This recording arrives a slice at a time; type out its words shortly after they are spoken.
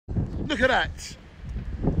Look at that.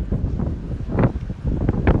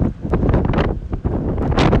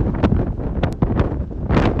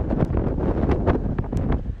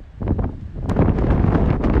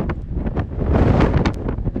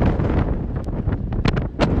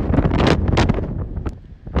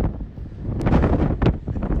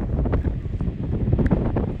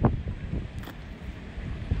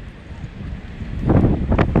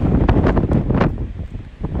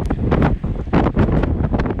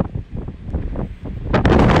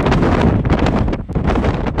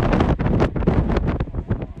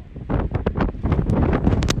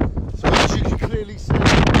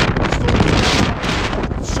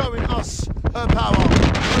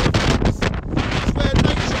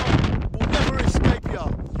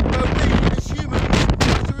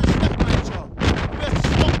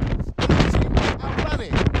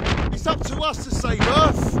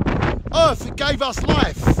 Earth gave us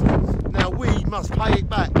life. Now we must pay it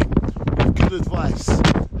back with good advice.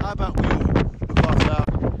 How about we all look after our...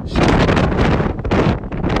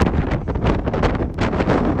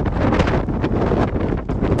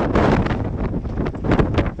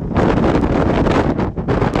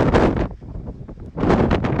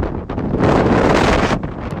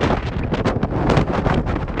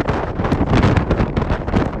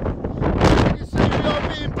 You see, we are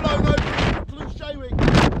being blown over in Brooklands, Jaywick,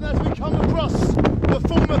 and as we come across the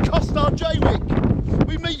former Costa Jaywick,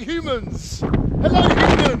 we meet humans. Hello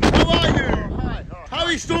humans, how are you? Hi. How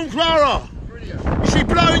is Storm Ciara? Brilliant. Is she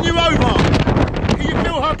blowing you over? Can you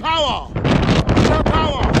feel her power? Her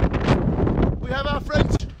power. We have our friend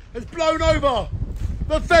has blown over.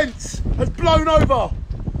 The fence has blown over.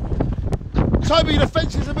 Toby, the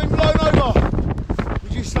fences have been blown over.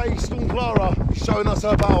 Would you say Storm Ciara is showing us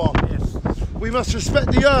her power? Yes. We must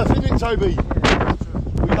respect the earth, isn't it, Toby? Yeah,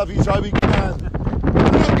 We love you, Toby. Good man.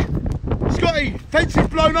 Look, Scotty, fence is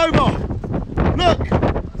blown over. Look,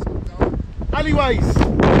 alleyways.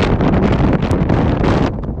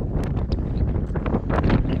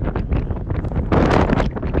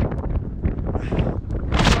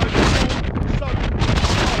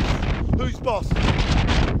 Who's boss?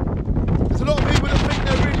 There's a lot of people that think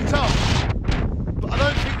they're really tough, but I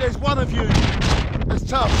don't think there's one of you that's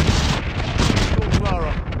tough. Storm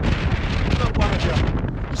Ciara. Not one of you.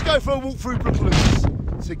 Let's go for a walk through Brooklands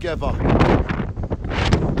together.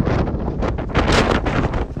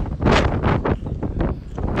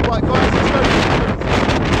 Right guys, let's go.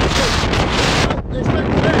 There's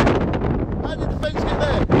fence there. How did the fence get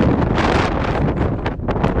there?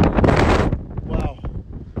 Wow.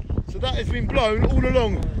 So that has been blown all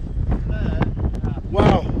along.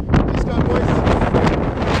 Wow. Let's go boys.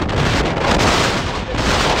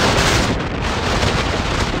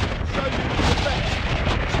 Show you the effect.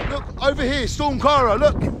 Look over here, Storm Ciara,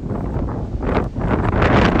 look.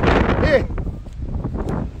 Here.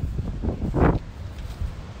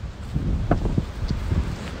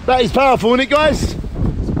 That is powerful, isn't it, guys?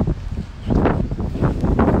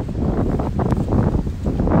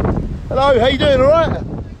 Hello, how you doing, all right?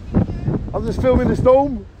 I'm just filming the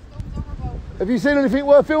storm. Have you seen anything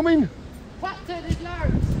worth filming? There's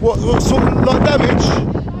loads. What sort of, like damage?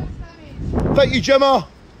 There's loads damage. Thank you, Gemma.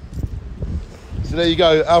 So there you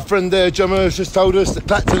go, our friend there, Gemma, has just told us that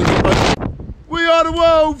Clacton is... We are the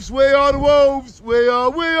wolves, we are the wolves, we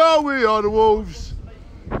are the wolves.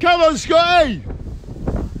 Come on, Scotty!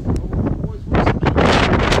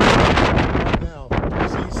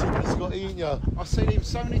 Scotty, ain't you? I've seen him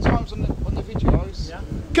so many times on the videos. Yeah.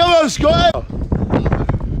 Come on, Scotty!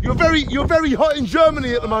 You're very hot in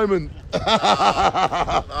Germany at the moment.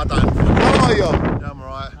 I don't. How are you? Yeah, I'm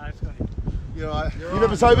alright. You're alright. You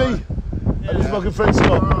never Toby? Yeah. This is my good friend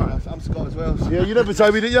Scott. Right. I'm Scott as well. Yeah, you never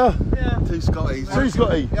Toby, did you? Yeah. Two Scotties. Two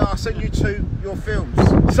Scotty? Yeah, I sent you your films.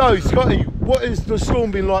 So, Scotty, what has the storm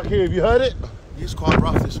been like here? Have you heard it? It's quite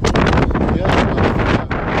rough this morning. Yeah.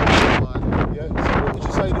 Yeah. So what would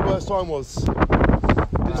you say the worst time was?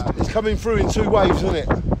 It's coming through in two waves, isn't it?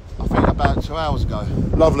 I think about 2 hours ago.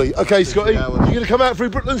 Lovely. Okay, Scotty, you going to come out through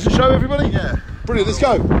Brooklands to show everybody? Yeah. Brilliant, let's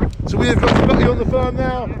go. So we have got Scotty on the farm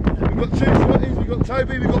now. We've got two Scotties, we've got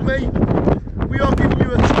Toby, we've got me. We are giving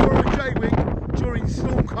you a tour of Jaywick during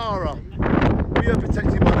Storm Ciara. We are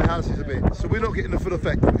protected by the houses a bit, so we're not getting the full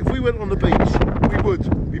effect. If we went on the beach, we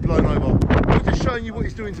would be blown over. We're just showing you what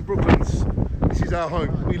it's doing to Brooklands. This is our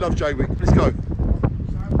home. We love Jaywick. Let's go.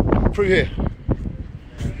 Through here.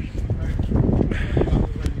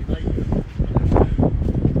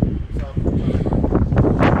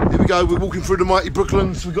 We're walking through the mighty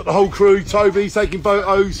Brooklands. We've got the whole crew. Toby taking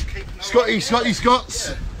photos. Scotty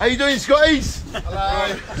Scots. How you doing, Scotties?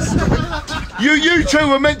 Hello. You two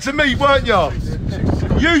were meant to meet, weren't you?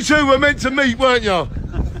 You two were meant to meet, weren't you?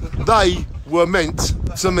 They were meant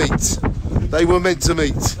to meet. They were meant to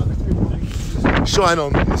meet. Shine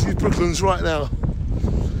on. This is Brooklands right now.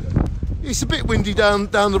 It's a bit windy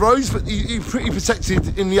down the roads, but you're pretty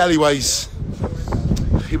protected in the alleyways.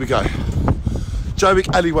 Here we go.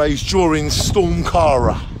 Jaywick alleyways during Storm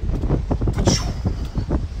Ciara.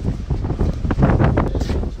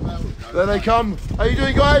 There they come. How you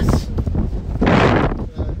doing, guys?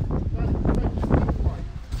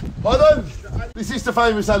 Pardon? This is the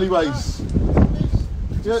famous alleyways.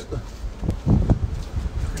 Yep.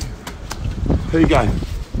 Here you go.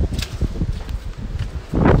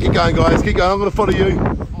 Keep going, guys. Keep going. I'm going to follow you.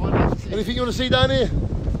 Anything you want to see down here?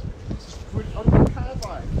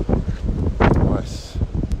 Nice.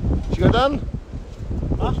 Should you go down?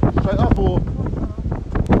 Huh? Straight up or?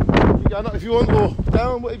 Keep going up if you want, or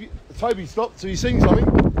down, whatever you... Toby stopped, so you seen something.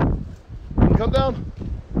 You come down.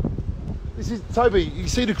 This is Toby. You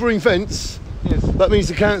see the green fence? Yes. That means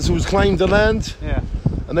the council's claimed the land. Yeah.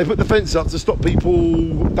 And they put the fence up to stop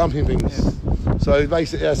people dumping things. Yeah. So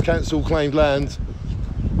basically, that's council claimed land.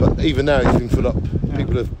 But even now, it's been full up. Yeah.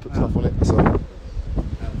 People have put stuff on it. So.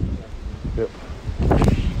 Yep.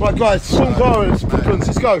 Right, guys. Storm Ciara, Brooklands.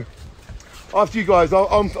 Let's go. After you guys,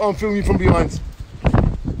 I'm filming from behind.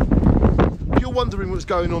 Wondering what's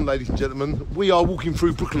going on, ladies and gentlemen, we are walking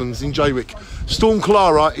through Brooklands in Jaywick. Storm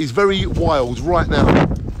Ciara is very wild right now.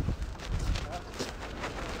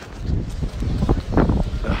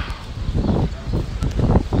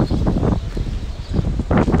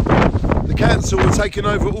 The council are taking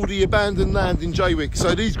over all the abandoned land in Jaywick,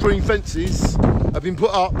 so these green fences have been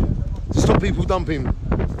put up to stop people dumping,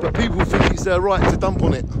 but people think it's their right to dump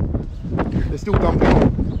on it. They're still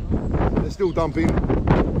dumping. They're still dumping.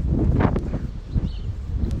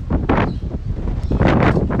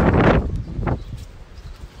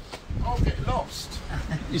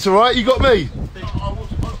 It's alright, you got me.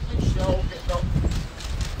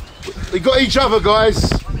 We got each other, guys.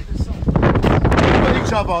 We got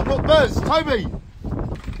each other. Look, Buzz, Toby.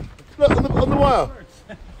 Look on the wire.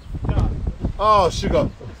 Oh, sugar.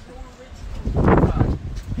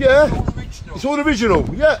 Yeah. It's all original,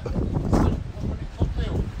 yeah.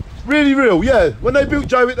 Really real, yeah. When they built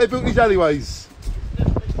Jaywick, they built these alleyways.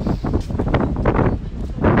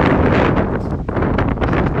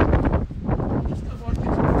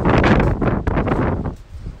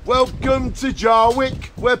 Welcome to Jaywick,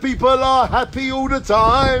 where people are happy all the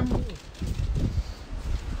time.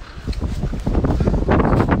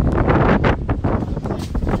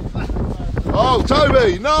 Oh,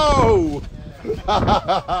 Toby, no!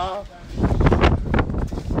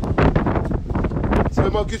 So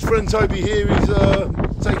my good friend Toby here is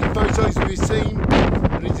taking photos with his team,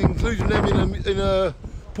 and he's including them in a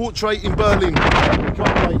portrait in Berlin. We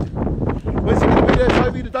can't wait. Where's it going to be there,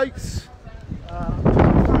 Toby, the dates?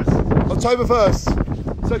 October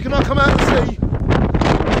 1st. So can I come out and see? You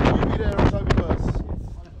be there October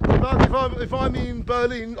 1st. If I'm in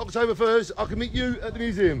Berlin October 1st, I can meet you at the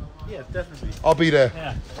museum. Yeah, definitely. I'll be there.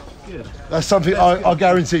 Yeah, good. That's something I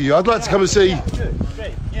guarantee you. I'd like to come and see. Good,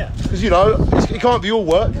 great, yeah. Because, you know, it can't be all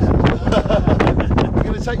work. We're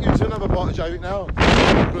going to take you to another part of Jaywick now.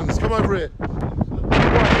 Brooklands, come over here.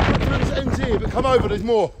 Right, Brooklands ends here, but come over, there's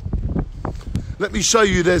more. Let me show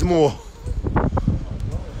you there's more.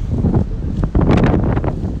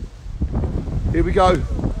 Here we go.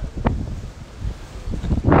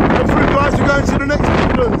 Come through, guys, we're going to the next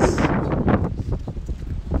Brooklands.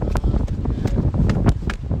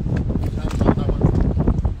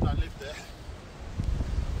 Don't live there.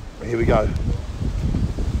 Here we go.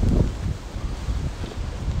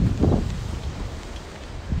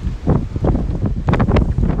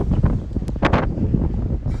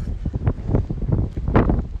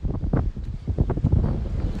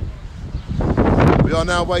 We are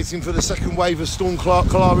now waiting for the second wave of Storm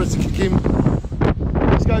Ciara to kick in.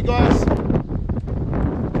 Let's go, guys. It's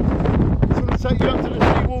going to take you up to the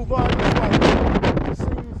seawall via this way. To see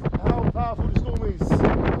how powerful the storm is.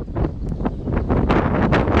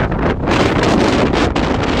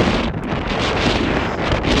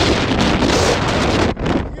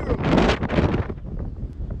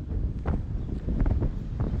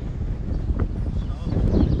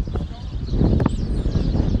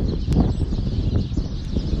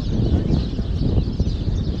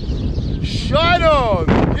 Shine on!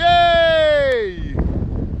 Yay!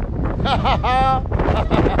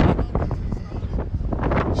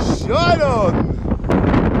 Shine on!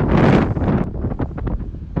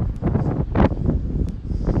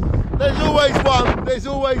 There's always one. There's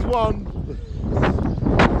always one.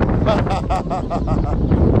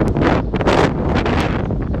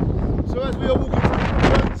 So as we are walking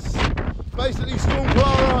through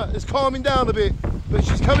is calming down a bit, but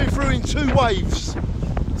she's coming through in 2 waves.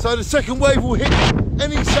 So the second wave will hit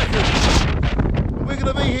any second. We're going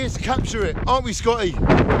to be here to capture it, aren't we, Scotty?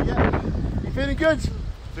 Yeah. You feeling good?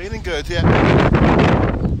 Feeling good, yeah. I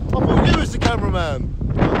thought you was the cameraman.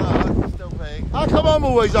 No, still me. How come I'm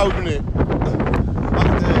always holding it? I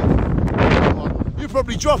can do it. You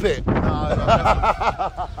probably drop it. No,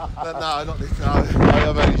 not this time.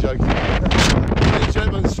 I'm only joking. Ladies and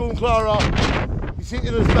gentlemen, Storm Clara is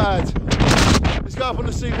hitting us bad. Let's go up on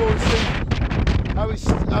the seawall and see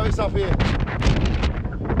how it's up here.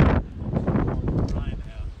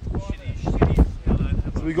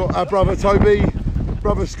 So we got our brother Toby,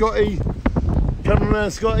 brother Scotty,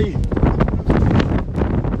 cameraman Scotty.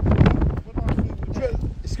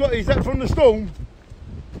 Scotty, is that from the storm?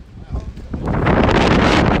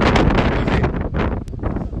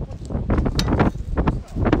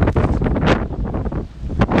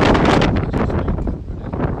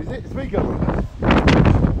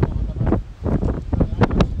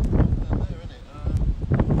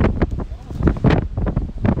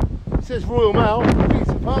 It says Royal Mail,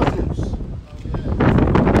 it's parcels.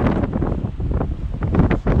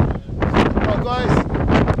 Right guys,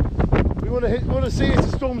 we want to see if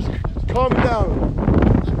the storm's calming down.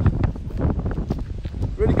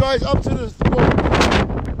 Ready guys, up to the storm.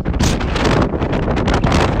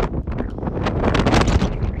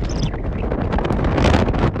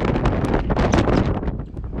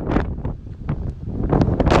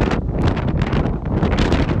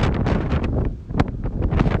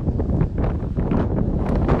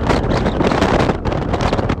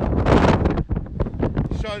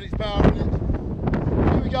 Showing its power in it.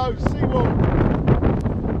 Here we go, seawall.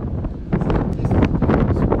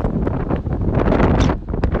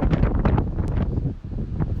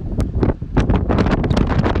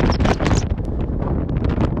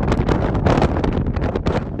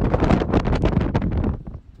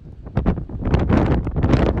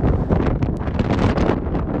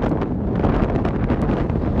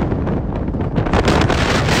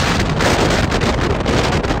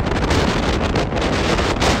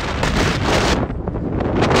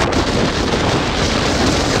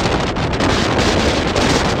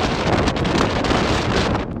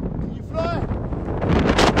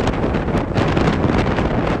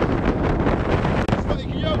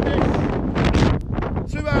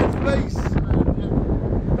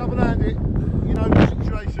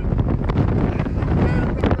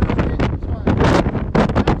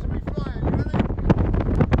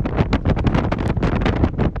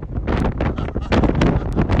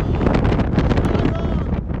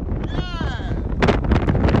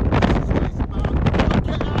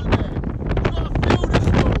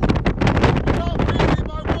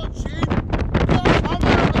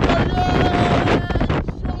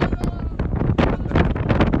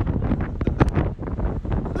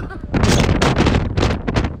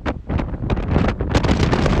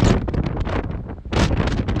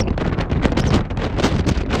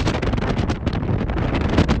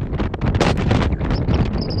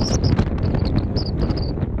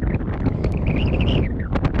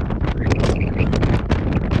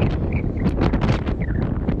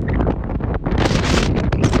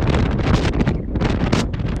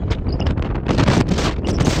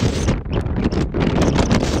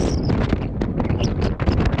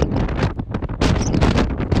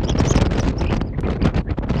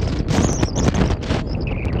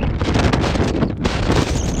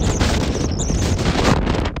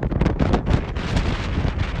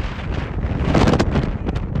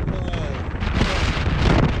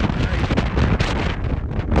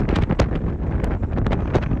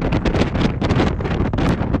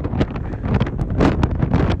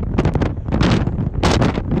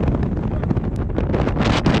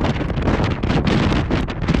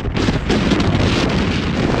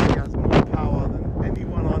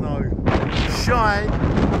 Shine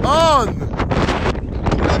on!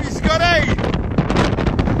 Love you, Scotty!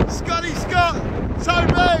 Scotty Scott!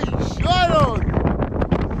 Toby! Shine on!